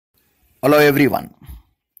Hello everyone.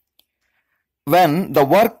 When the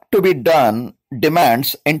work to be done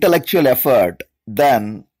demands intellectual effort,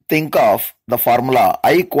 then think of the formula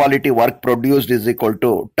high quality work produced is equal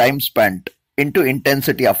to time spent into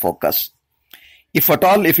intensity of focus.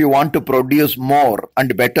 If you want to produce more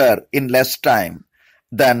and better in less time,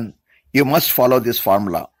 then you must follow this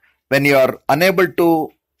formula. When you are unable to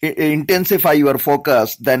intensify your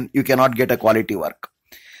focus, then you cannot get a quality work.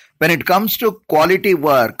 When it comes to quality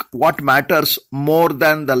work, what matters more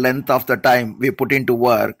than the length of the time we put into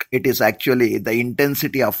work, it is actually the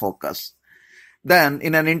intensity of focus. Then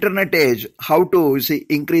in an internet age, how to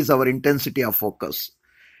increase our intensity of focus?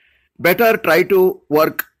 Better try to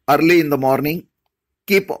work early in the morning,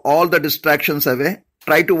 keep all the distractions away,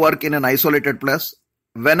 try to work in an isolated place.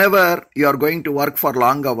 Whenever you are going to work for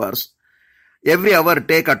long hours, every hour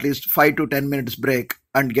take at least 5 to 10 minutes break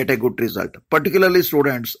and get a good result. Particularly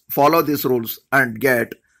students, follow these rules and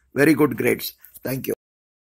get very good grades. Thank you.